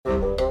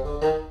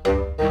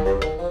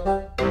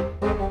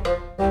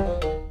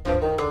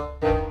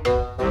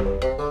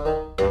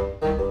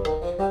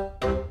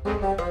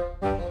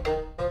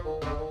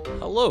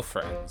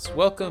friends.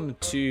 Welcome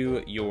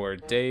to your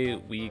day,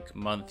 week,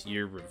 month,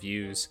 year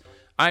reviews.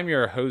 I'm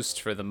your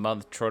host for the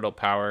month, Troidal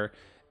Power,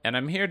 and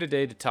I'm here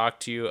today to talk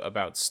to you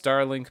about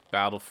Starlink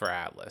Battle for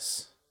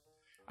Atlas.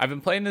 I've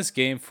been playing this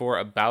game for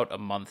about a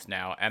month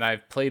now, and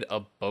I've played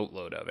a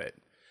boatload of it.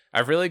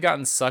 I've really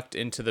gotten sucked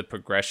into the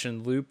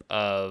progression loop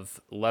of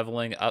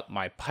leveling up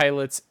my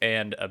pilots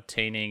and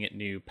obtaining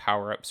new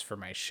power-ups for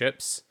my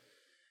ships,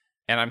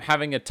 and I'm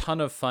having a ton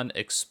of fun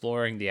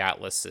exploring the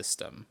Atlas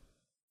system.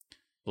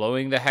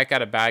 Blowing the heck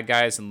out of bad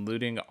guys and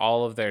looting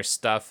all of their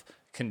stuff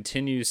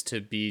continues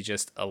to be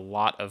just a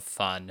lot of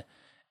fun,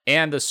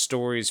 and the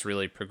stories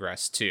really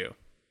progress too.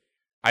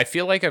 I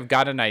feel like I've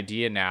got an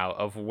idea now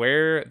of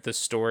where the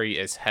story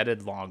is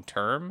headed long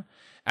term,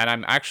 and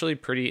I'm actually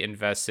pretty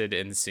invested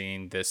in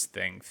seeing this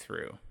thing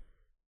through.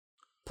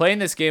 Playing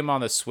this game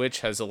on the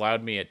Switch has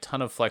allowed me a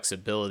ton of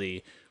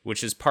flexibility,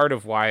 which is part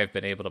of why I've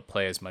been able to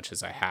play as much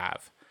as I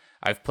have.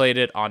 I've played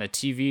it on a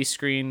TV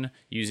screen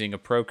using a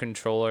Pro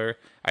controller.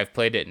 I've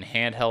played it in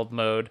handheld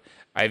mode.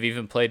 I've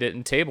even played it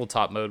in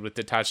tabletop mode with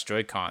detached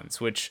Joy-Cons,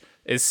 which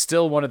is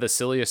still one of the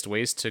silliest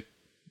ways to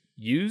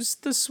use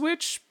the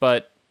Switch,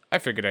 but I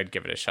figured I'd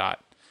give it a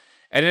shot.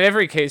 And in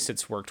every case,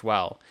 it's worked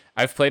well.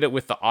 I've played it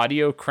with the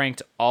audio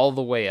cranked all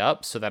the way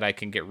up so that I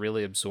can get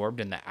really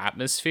absorbed in the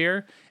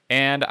atmosphere,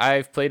 and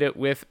I've played it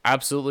with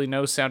absolutely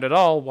no sound at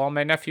all while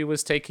my nephew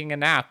was taking a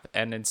nap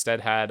and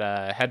instead had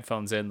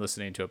headphones in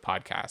listening to a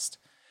podcast.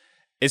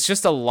 It's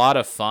just a lot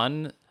of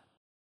fun.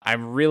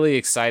 I'm really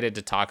excited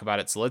to talk about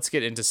it, so let's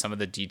get into some of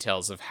the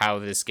details of how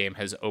this game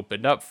has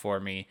opened up for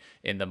me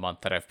in the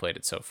month that I've played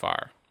it so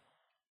far.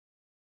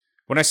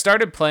 When I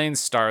started playing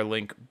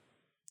Starlink,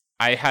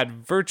 I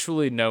had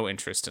virtually no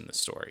interest in the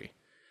story.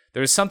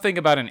 There was something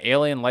about an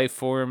alien life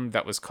form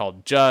that was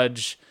called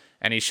Judge,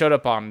 and he showed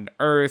up on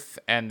Earth,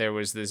 and there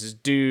was this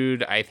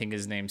dude, I think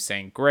his name's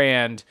St.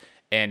 Grand,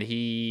 and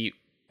he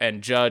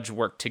and Judge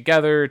worked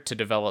together to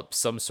develop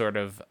some sort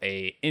of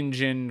a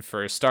engine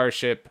for a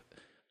starship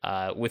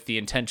with the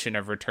intention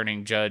of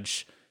returning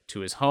Judge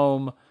to his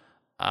home.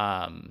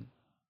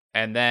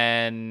 And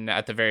then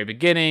at the very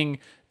beginning,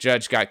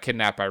 Judge got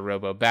kidnapped by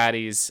Robo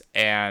Baddies,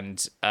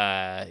 and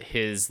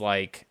his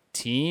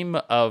team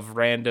of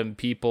random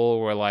people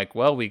were like,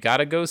 well, we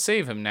gotta go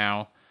save him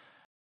now.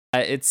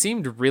 It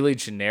seemed really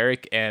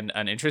generic and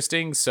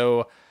uninteresting,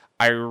 so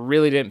I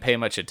really didn't pay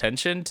much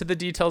attention to the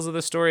details of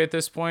the story at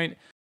this point.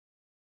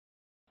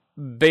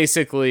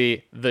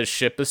 Basically, the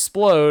ship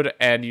explode,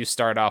 and you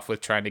start off with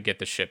trying to get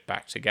the ship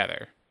back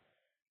together.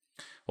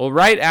 Well,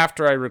 right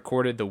after I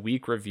recorded the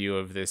week review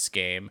of this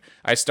game,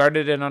 I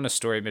started in on a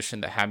story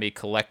mission that had me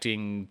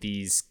collecting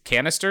these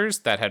canisters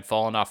that had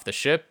fallen off the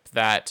ship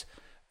that,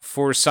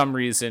 for some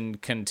reason,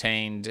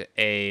 contained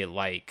a,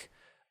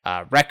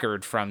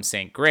 record from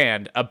St.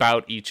 Grand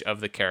about each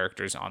of the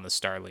characters on the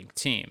Starlink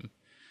team.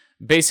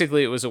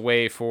 Basically, it was a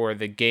way for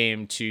the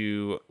game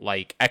to,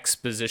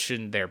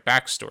 exposition their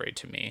backstory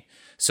to me.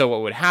 So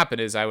what would happen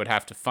is I would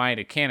have to find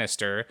a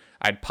canister,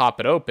 I'd pop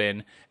it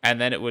open,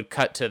 and then it would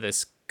cut to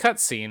this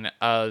cutscene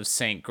of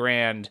St.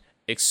 Grand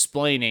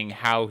explaining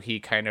how he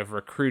kind of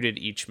recruited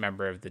each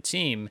member of the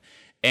team,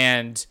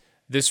 and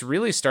this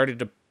really started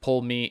to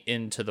pull me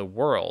into the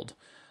world.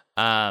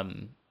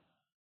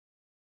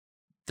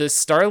 The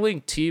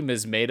Starlink team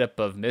is made up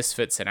of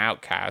misfits and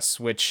outcasts,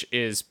 which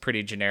is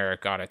pretty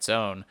generic on its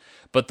own,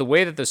 but the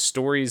way that the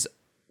stories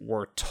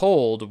were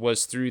told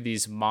was through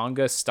these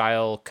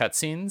manga-style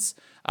cutscenes.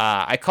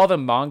 I call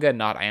them manga,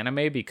 not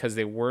anime, because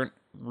they weren't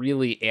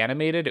really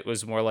animated. It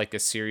was more like a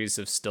series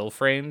of still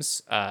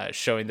frames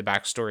showing the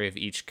backstory of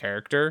each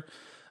character.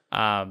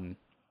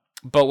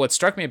 But what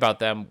struck me about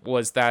them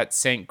was that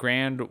St.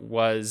 Grand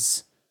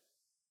was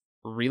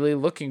really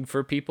looking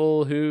for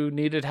people who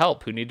needed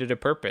help, who needed a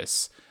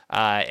purpose.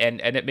 And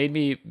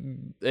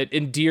it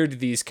endeared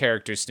these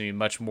characters to me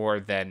much more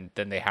than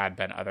they had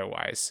been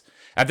otherwise.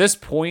 At this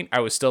point, I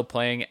was still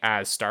playing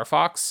as Star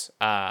Fox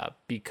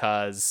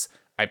because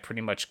I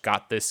pretty much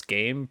got this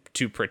game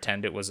to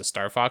pretend it was a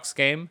Star Fox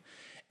game.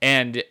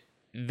 And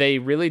they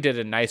really did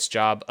a nice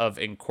job of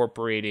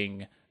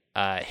incorporating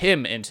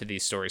him into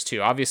these stories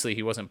too. Obviously,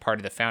 he wasn't part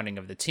of the founding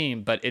of the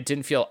team, but it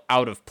didn't feel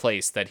out of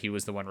place that he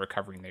was the one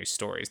recovering these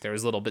stories. There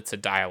was little bits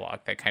of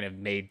dialogue that kind of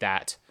made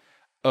that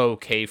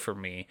okay for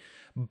me.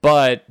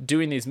 But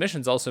doing these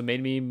missions also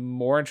made me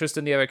more interested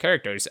in the other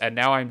characters, and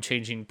now I'm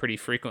changing pretty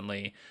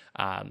frequently.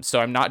 So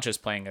I'm not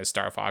just playing as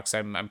Star Fox,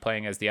 I'm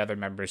playing as the other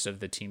members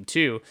of the team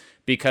too,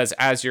 because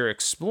as you're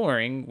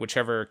exploring,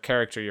 whichever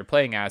character you're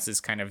playing as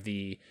is kind of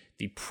the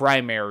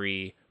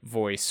primary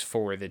voice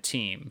for the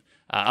team.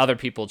 Other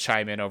people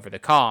chime in over the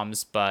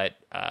comms, but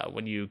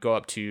when you go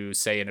up to,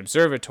 say, an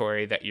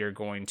observatory that you're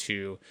going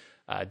to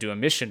do a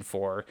mission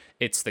for,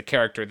 it's the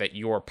character that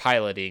you're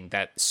piloting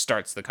that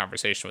starts the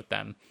conversation with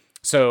them.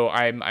 So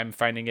I'm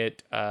finding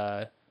it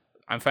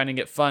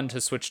fun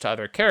to switch to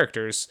other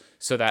characters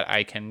so that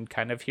I can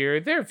kind of hear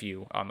their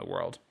view on the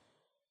world.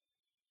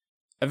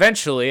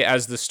 Eventually,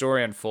 as the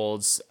story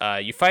unfolds,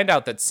 you find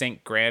out that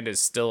Saint Grand is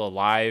still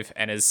alive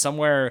and is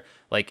somewhere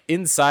like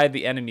inside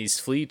the enemy's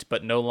fleet,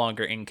 but no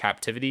longer in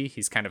captivity.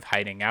 He's kind of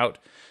hiding out.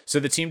 So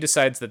the team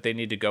decides that they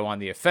need to go on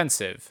the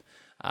offensive.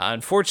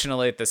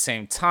 Unfortunately, at the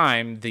same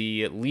time,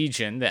 the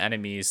Legion, the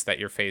enemies that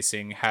you're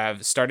facing,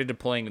 have started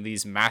deploying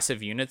these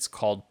massive units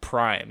called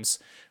Primes,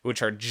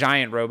 which are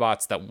giant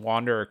robots that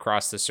wander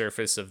across the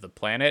surface of the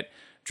planet,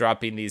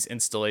 dropping these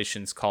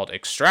installations called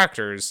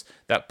extractors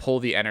that pull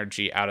the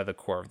energy out of the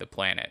core of the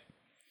planet.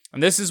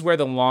 And this is where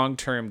the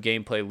long-term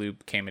gameplay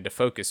loop came into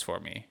focus for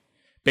me.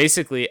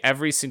 Basically,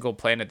 every single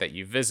planet that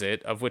you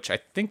visit, of which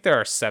I think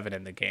there are 7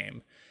 in the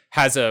game,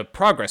 has a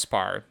progress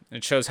bar.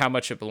 It shows how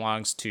much it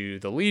belongs to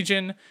the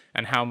Legion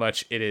and how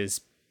much it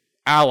is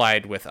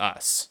allied with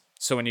us.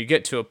 So when you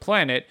get to a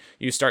planet,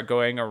 you start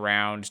going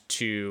around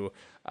to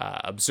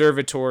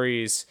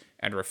observatories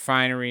and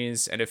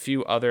refineries and a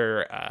few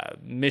other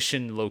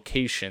mission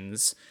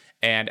locations.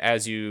 And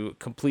as you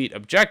complete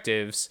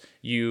objectives,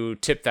 you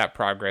tip that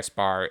progress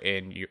bar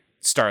in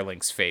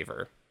Starlink's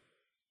favor.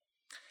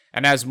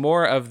 And as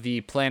more of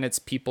the planet's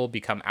people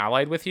become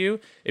allied with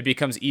you, it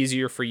becomes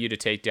easier for you to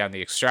take down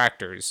the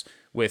extractors,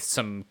 with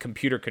some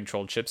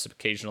computer-controlled ships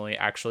occasionally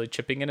actually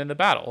chipping in the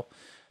battle.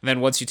 And then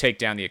once you take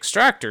down the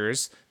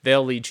extractors,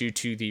 they'll lead you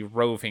to the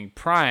roving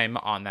prime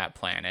on that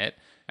planet.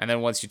 And then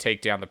once you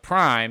take down the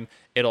prime,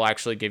 it'll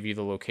actually give you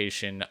the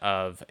location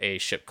of a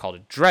ship called a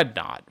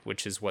Dreadnought,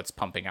 which is what's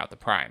pumping out the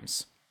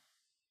primes.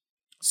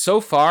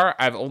 So far,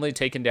 I've only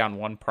taken down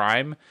 1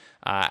 prime.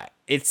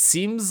 It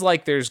seems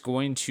like there's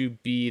going to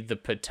be the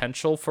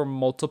potential for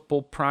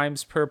multiple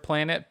primes per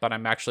planet, but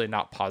I'm actually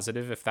not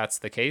positive if that's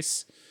the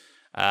case.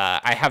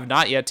 I have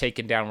not yet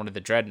taken down one of the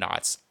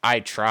Dreadnoughts.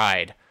 I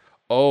tried.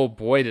 Oh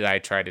boy, did I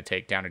try to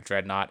take down a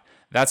Dreadnought.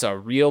 That's a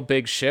real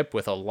big ship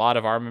with a lot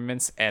of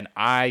armaments, and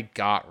I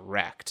got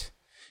wrecked.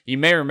 You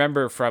may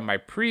remember from my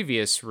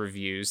previous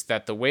reviews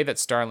that the way that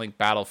Starlink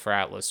Battle for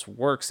Atlas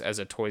works as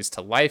a Toys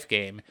to Life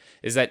game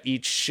is that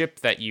each ship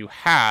that you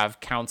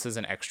have counts as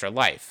an extra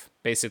life.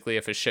 Basically,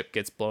 if a ship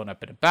gets blown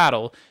up in a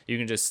battle, you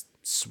can just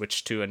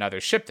switch to another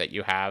ship that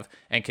you have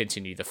and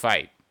continue the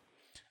fight.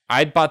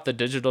 I'd bought the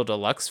Digital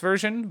Deluxe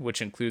version,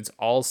 which includes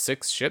all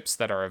 6 ships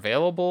that are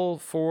available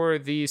for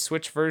the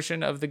Switch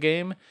version of the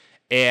game,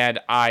 and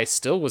I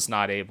still was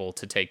not able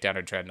to take down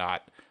a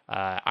Dreadnought.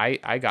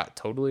 I got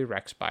totally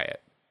wrecked by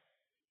it.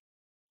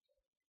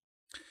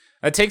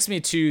 That takes me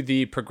to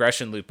the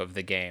progression loop of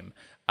the game.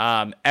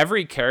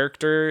 Every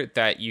character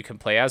that you can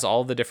play as,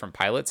 all the different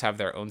pilots, have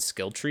their own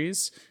skill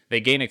trees.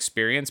 They gain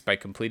experience by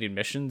completing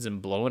missions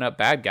and blowing up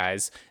bad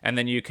guys, and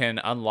then you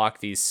can unlock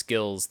these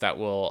skills that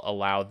will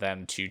allow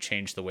them to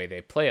change the way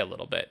they play a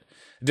little bit.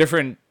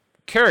 Different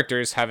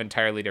characters have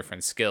entirely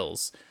different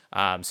skills.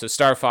 So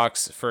Star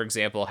Fox, for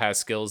example, has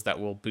skills that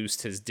will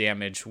boost his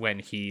damage when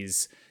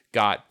he's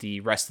got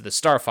the rest of the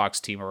Star Fox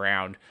team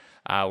around.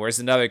 Whereas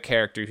another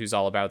character who's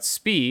all about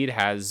speed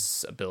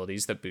has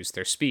abilities that boost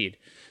their speed.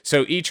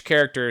 So each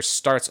character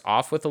starts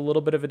off with a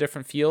little bit of a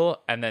different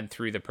feel, and then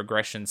through the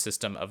progression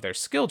system of their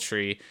skill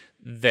tree,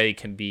 they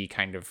can be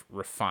kind of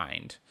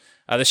refined.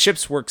 The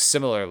ships work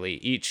similarly.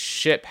 Each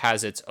ship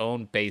has its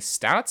own base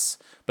stats,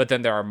 but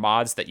then there are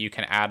mods that you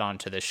can add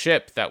onto the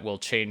ship that will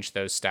change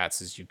those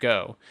stats as you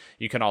go.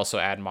 You can also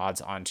add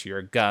mods onto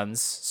your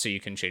guns, so you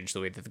can change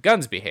the way that the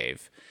guns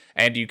behave.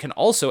 And you can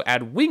also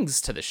add wings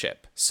to the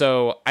ship.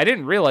 So I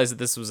didn't realize that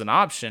this was an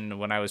option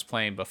when I was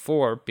playing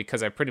before,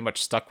 because I pretty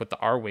much stuck with the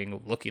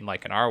R-Wing looking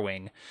like an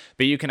R-Wing.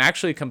 But you can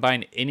actually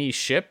combine any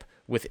ship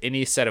with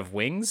any set of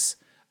wings.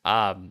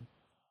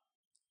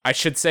 I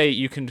should say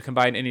you can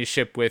combine any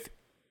ship with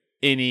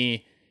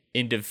any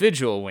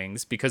individual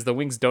wings, because the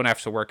wings don't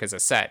have to work as a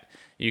set.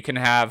 You can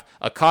have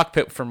a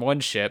cockpit from one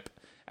ship,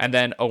 and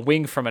then a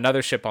wing from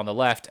another ship on the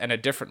left, and a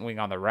different wing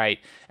on the right.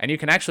 And you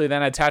can actually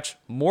then attach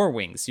more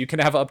wings. You can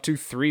have up to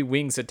 3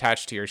 wings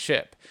attached to your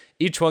ship.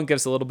 Each one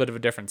gives a little bit of a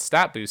different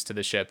stat boost to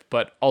the ship,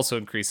 but also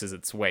increases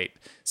its weight.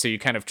 So you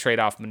kind of trade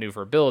off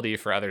maneuverability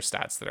for other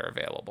stats that are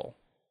available.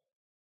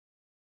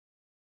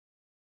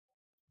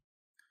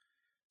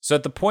 So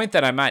at the point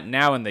that I'm at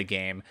now in the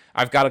game,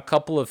 I've got a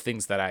couple of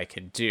things that I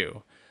can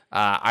do.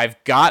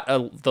 I've got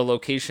the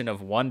location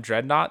of one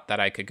Dreadnought that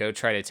I could go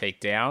try to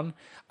take down.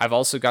 I've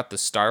also got the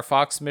Star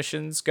Fox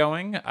missions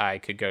going. I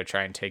could go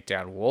try and take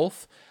down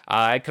Wolf.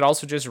 I could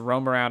also just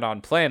roam around on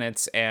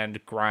planets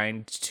and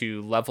grind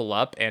to level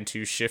up and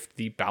to shift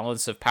the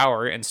balance of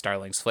power in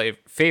Starlink's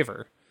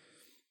favor.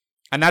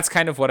 And that's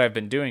kind of what I've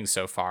been doing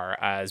so far,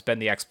 has been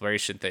the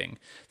exploration thing.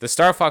 The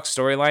Star Fox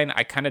storyline,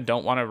 I kind of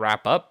don't want to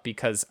wrap up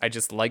because I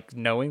just like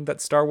knowing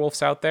that Star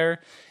Wolf's out there,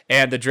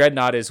 and the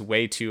Dreadnought is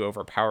way too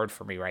overpowered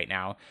for me right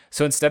now.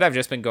 So instead, I've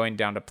just been going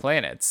down to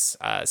planets,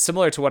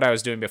 similar to what I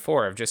was doing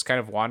before, of just kind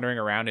of wandering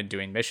around and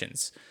doing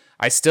missions.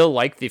 I still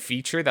like the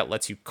feature that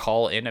lets you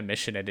call in a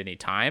mission at any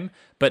time,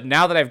 but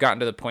now that I've gotten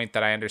to the point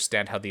that I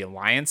understand how the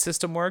Alliance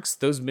system works,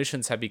 those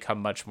missions have become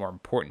much more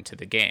important to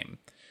the game.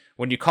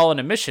 When you call in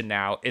a mission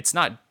now, it's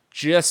not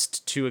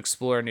just to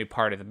explore a new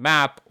part of the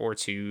map or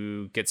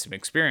to get some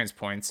experience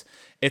points.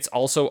 It's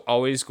also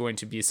always going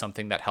to be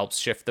something that helps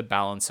shift the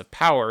balance of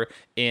power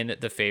in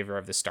the favor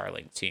of the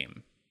Starlink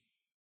team.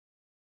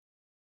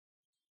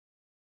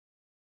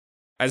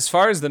 As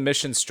far as the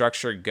mission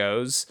structure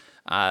goes,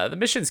 the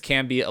missions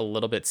can be a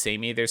little bit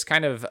samey. There's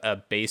kind of a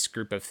base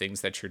group of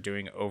things that you're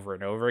doing over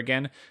and over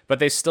again, but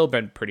they've still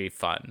been pretty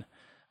fun.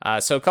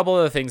 So a couple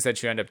of the things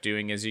that you end up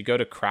doing is you go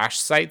to crash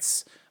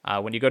sites.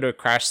 When you go to a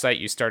crash site,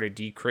 you start a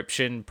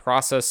decryption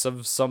process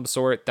of some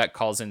sort that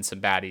calls in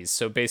some baddies.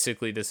 So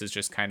basically, this is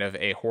just kind of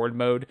a horde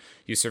mode.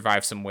 You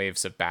survive some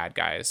waves of bad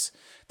guys.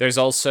 There's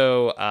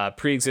also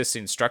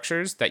pre-existing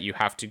structures that you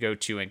have to go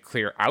to and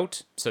clear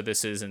out. So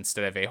this is,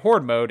 instead of a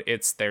horde mode,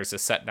 there's a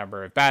set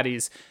number of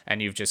baddies,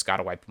 and you've just got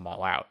to wipe them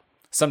all out.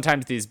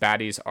 Sometimes these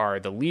baddies are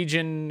the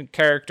Legion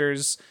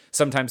characters.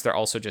 Sometimes they're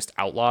also just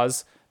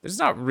outlaws. There's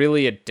not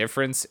really a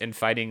difference in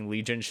fighting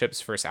Legion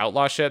ships versus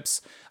outlaw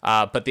ships,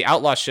 but the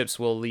outlaw ships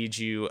will lead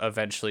you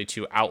eventually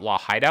to outlaw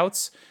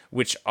hideouts,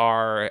 which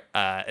are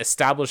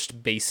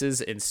established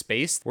bases in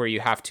space where you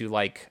have to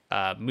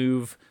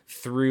move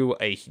through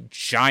a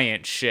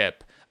giant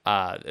ship.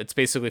 It's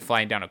basically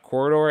flying down a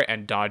corridor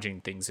and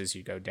dodging things as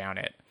you go down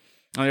it.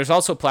 And there's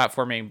also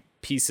platforming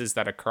pieces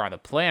that occur on the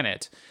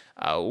planet,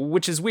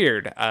 which is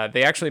weird.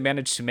 They actually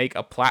managed to make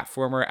a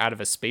platformer out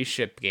of a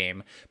spaceship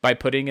game by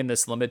putting in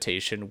this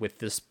limitation with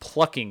this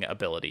plucking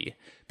ability.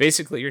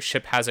 Basically, your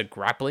ship has a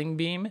grappling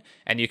beam,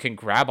 and you can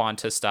grab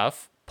onto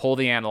stuff, pull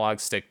the analog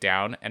stick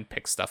down, and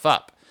pick stuff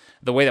up.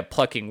 The way that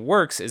plucking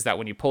works is that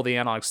when you pull the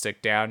analog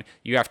stick down,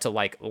 you have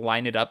to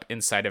line it up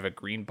inside of a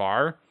green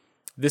bar.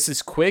 This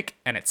is quick,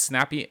 and it's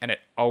snappy, and it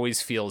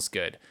always feels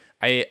good.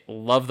 I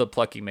love the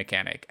plucking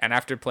mechanic, and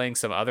after playing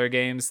some other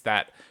games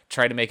that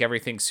try to make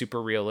everything super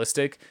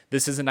realistic,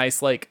 this is a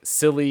nice,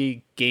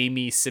 silly,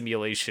 gamey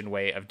simulation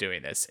way of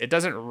doing this. It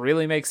doesn't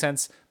really make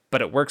sense,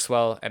 but it works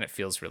well, and it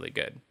feels really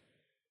good.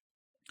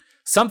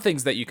 Some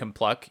things that you can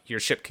pluck, your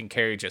ship can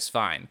carry just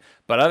fine,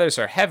 but others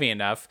are heavy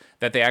enough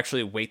that they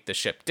actually weight the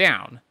ship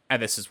down, and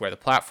this is where the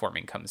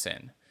platforming comes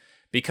in.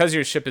 Because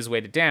your ship is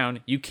weighted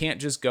down, you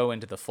can't just go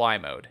into the fly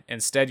mode.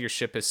 Instead, your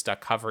ship is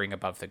stuck hovering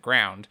above the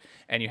ground,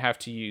 and you have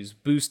to use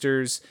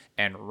boosters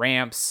and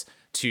ramps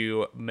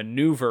to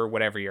maneuver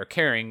whatever you're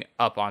carrying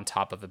up on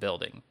top of a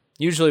building.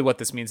 Usually what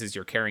this means is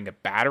you're carrying a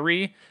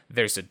battery,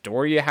 there's a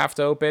door you have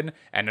to open,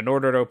 and in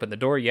order to open the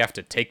door, you have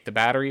to take the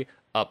battery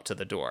up to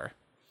the door.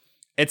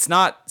 It's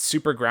not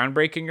super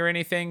groundbreaking or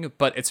anything,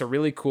 but it's a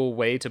really cool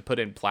way to put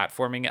in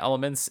platforming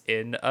elements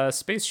in a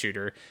space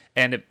shooter,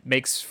 and it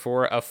makes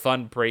for a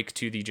fun break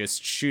to the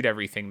just shoot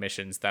everything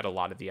missions that a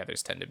lot of the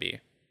others tend to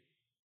be.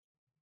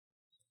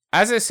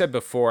 As I said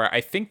before,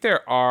 I think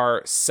there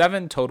are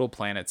 7 total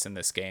planets in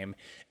this game,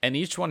 and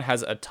each one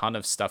has a ton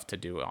of stuff to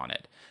do on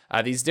it.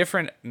 These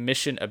different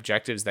mission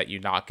objectives that you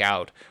knock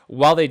out,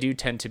 while they do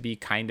tend to be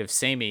kind of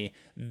samey,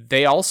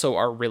 they also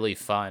are really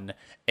fun.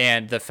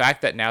 And the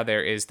fact that now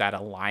there is that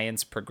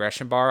alliance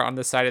progression bar on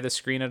the side of the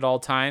screen at all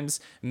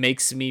times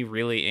makes me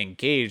really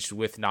engaged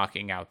with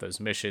knocking out those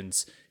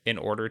missions in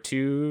order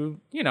to,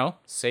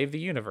 save the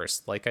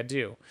universe like I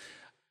do.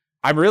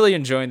 I'm really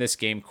enjoying this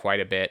game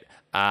quite a bit.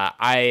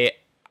 I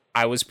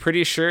was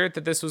pretty sure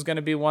that this was going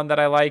to be one that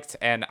I liked,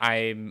 and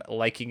I'm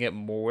liking it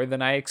more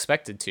than I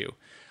expected to.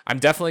 I'm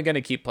definitely going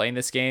to keep playing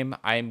this game.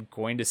 I'm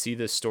going to see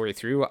this story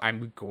through.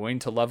 I'm going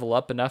to level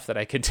up enough that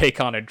I can take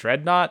on a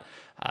Dreadnought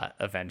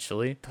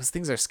eventually. Those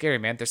things are scary,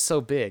 man. They're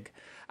so big.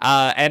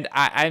 And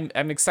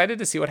I'm excited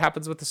to see what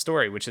happens with the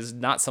story, which is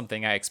not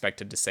something I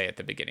expected to say at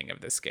the beginning of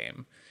this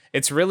game.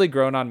 It's really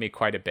grown on me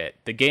quite a bit.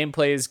 The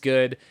gameplay is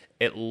good.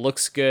 It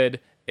looks good.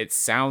 It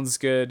sounds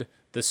good.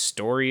 The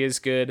story is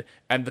good,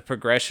 and the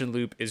progression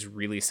loop is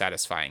really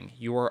satisfying.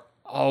 You are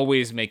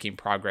always making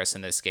progress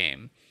in this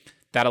game.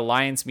 That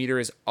alliance meter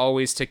is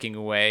always ticking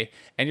away,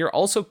 and you're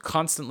also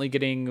constantly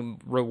getting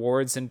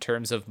rewards in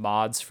terms of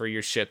mods for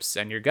your ships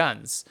and your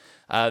guns.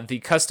 The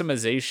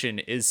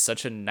customization is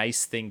such a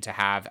nice thing to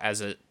have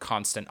as a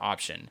constant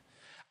option.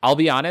 I'll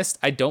be honest,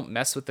 I don't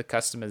mess with the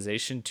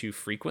customization too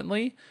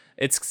frequently.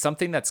 It's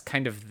something that's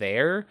kind of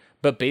there,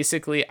 but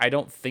basically I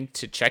don't think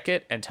to check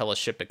it until a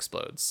ship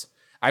explodes.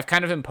 I've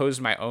kind of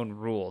imposed my own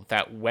rule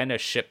that when a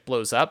ship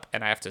blows up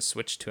and I have to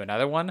switch to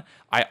another one,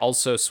 I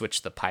also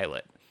switch the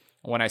pilot.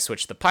 When I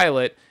switch the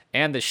pilot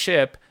and the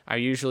ship, I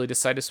usually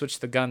decide to switch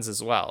the guns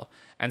as well.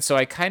 And so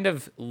I kind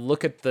of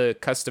look at the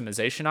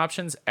customization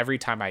options every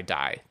time I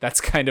die.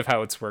 That's kind of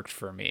how it's worked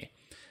for me.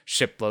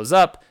 Ship blows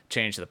up,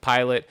 change the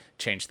pilot,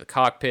 change the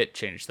cockpit,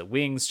 change the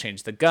wings,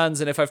 change the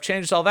guns, and if I've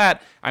changed all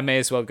that, I may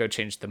as well go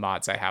change the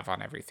mods I have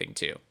on everything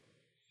too.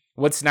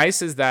 What's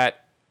nice is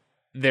that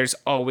there's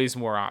always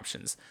more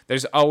options.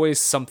 There's always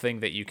something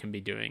that you can be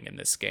doing in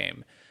this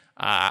game.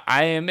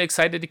 I am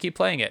excited to keep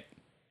playing it.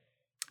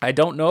 I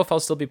don't know if I'll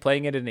still be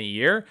playing it in a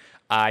year.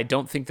 I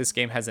don't think this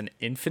game has an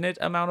infinite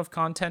amount of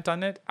content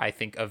on it. I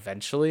think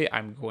eventually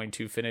I'm going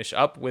to finish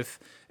up with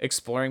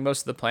exploring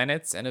most of the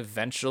planets, and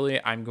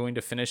eventually I'm going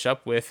to finish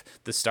up with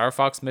the Star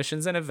Fox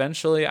missions, and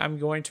eventually I'm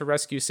going to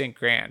rescue St.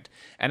 Grand.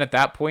 And at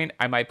that point,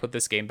 I might put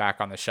this game back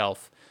on the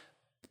shelf.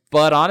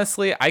 But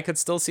honestly, I could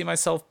still see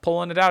myself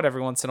pulling it out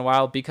every once in a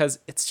while because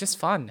it's just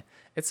fun.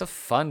 It's a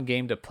fun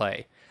game to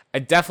play. I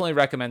definitely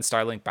recommend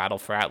Starlink Battle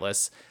for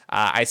Atlas.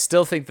 I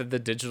still think that the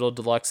Digital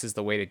Deluxe is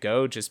the way to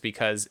go, just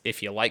because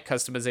if you like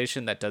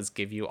customization, that does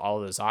give you all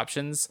those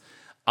options.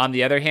 On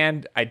the other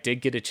hand, I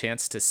did get a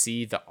chance to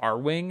see the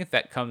R-Wing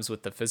that comes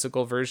with the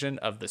physical version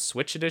of the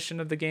Switch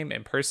edition of the game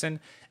in person,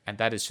 and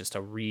that is just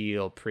a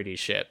real pretty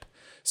ship.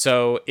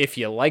 So if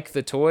you like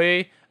the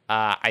toy,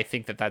 I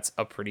think that that's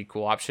a pretty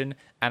cool option.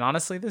 And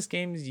honestly, this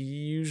game's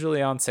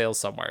usually on sale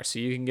somewhere, so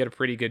you can get a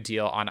pretty good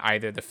deal on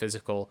either the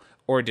physical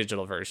or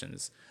digital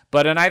versions.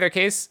 But in either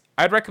case,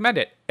 I'd recommend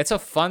it. It's a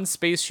fun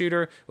space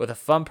shooter with a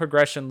fun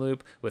progression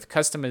loop, with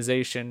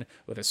customization,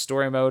 with a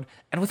story mode,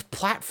 and with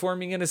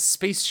platforming in a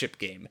spaceship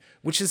game,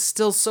 which is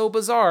still so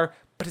bizarre,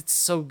 but it's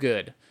so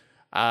good.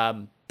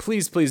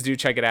 Please do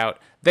check it out.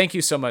 Thank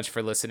you so much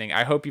for listening.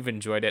 I hope you've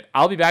enjoyed it.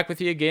 I'll be back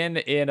with you again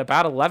in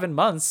about 11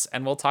 months,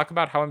 and we'll talk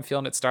about how I'm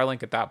feeling at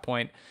Starlink at that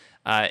point.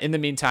 In the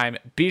meantime,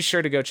 be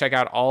sure to go check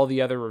out all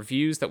the other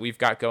reviews that we've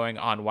got going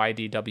on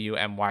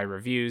YDWMY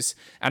Reviews,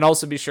 and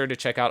also be sure to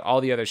check out all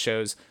the other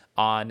shows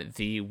on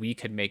the We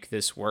Could Make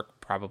This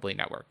Work Probably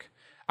network.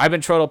 I've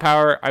been Troidal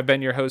Power. I've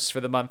been your host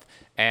for the month,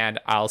 and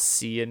I'll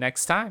see you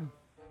next time.